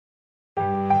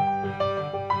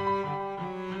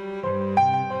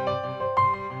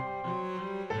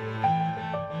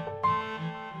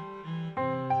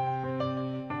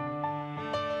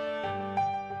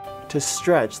To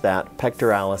stretch that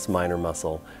pectoralis minor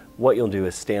muscle, what you'll do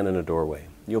is stand in a doorway.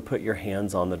 You'll put your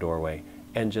hands on the doorway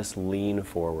and just lean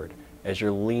forward. As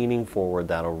you're leaning forward,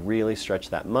 that'll really stretch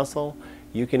that muscle.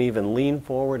 You can even lean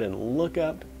forward and look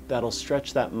up. That'll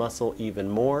stretch that muscle even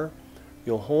more.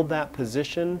 You'll hold that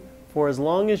position for as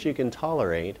long as you can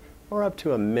tolerate, or up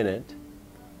to a minute,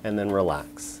 and then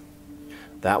relax.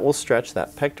 That will stretch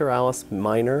that pectoralis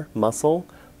minor muscle,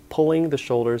 pulling the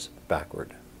shoulders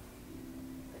backward.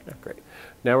 Great.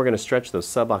 Now we're going to stretch those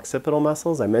suboccipital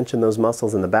muscles. I mentioned those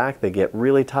muscles in the back. They get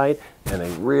really tight and they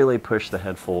really push the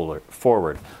head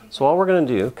forward. So all we're going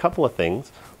to do, a couple of things.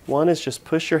 One is just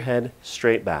push your head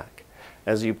straight back.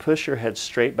 As you push your head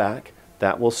straight back,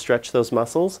 that will stretch those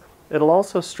muscles. It'll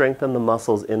also strengthen the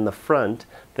muscles in the front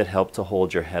that help to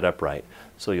hold your head upright.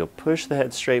 So you'll push the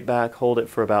head straight back, hold it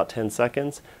for about 10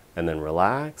 seconds, and then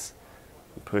relax.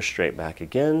 Push straight back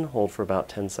again, hold for about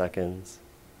 10 seconds,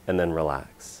 and then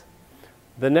relax.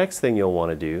 The next thing you'll want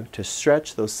to do to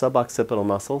stretch those suboccipital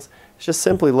muscles is just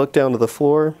simply look down to the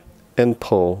floor and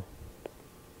pull.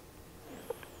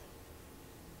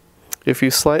 If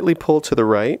you slightly pull to the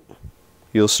right,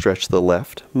 you'll stretch the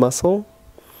left muscle.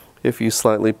 If you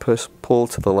slightly pull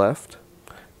to the left,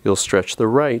 you'll stretch the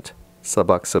right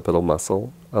suboccipital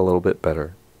muscle a little bit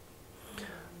better.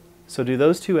 So do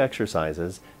those two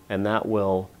exercises, and that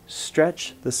will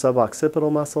stretch the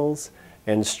suboccipital muscles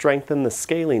and strengthen the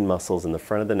scalene muscles in the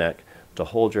front of the neck to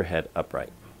hold your head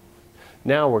upright.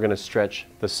 Now we're going to stretch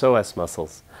the psoas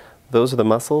muscles. Those are the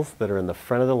muscles that are in the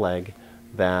front of the leg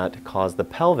that cause the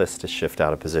pelvis to shift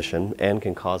out of position and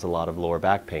can cause a lot of lower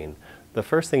back pain. The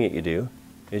first thing that you do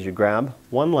is you grab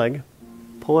one leg,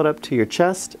 pull it up to your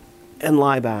chest, and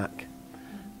lie back.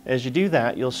 As you do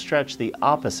that, you'll stretch the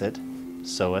opposite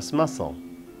psoas muscle.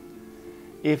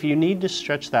 If you need to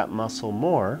stretch that muscle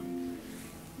more,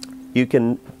 you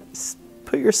can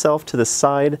put yourself to the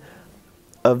side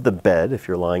of the bed, if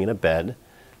you're lying in a bed.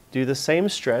 Do the same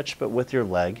stretch, but with your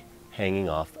leg hanging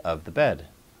off of the bed.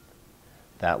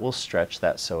 That will stretch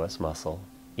that psoas muscle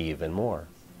even more.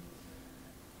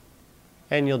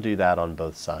 And you'll do that on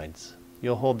both sides.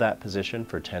 You'll hold that position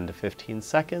for 10 to 15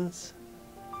 seconds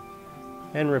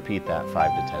and repeat that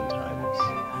 5 to 10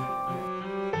 times.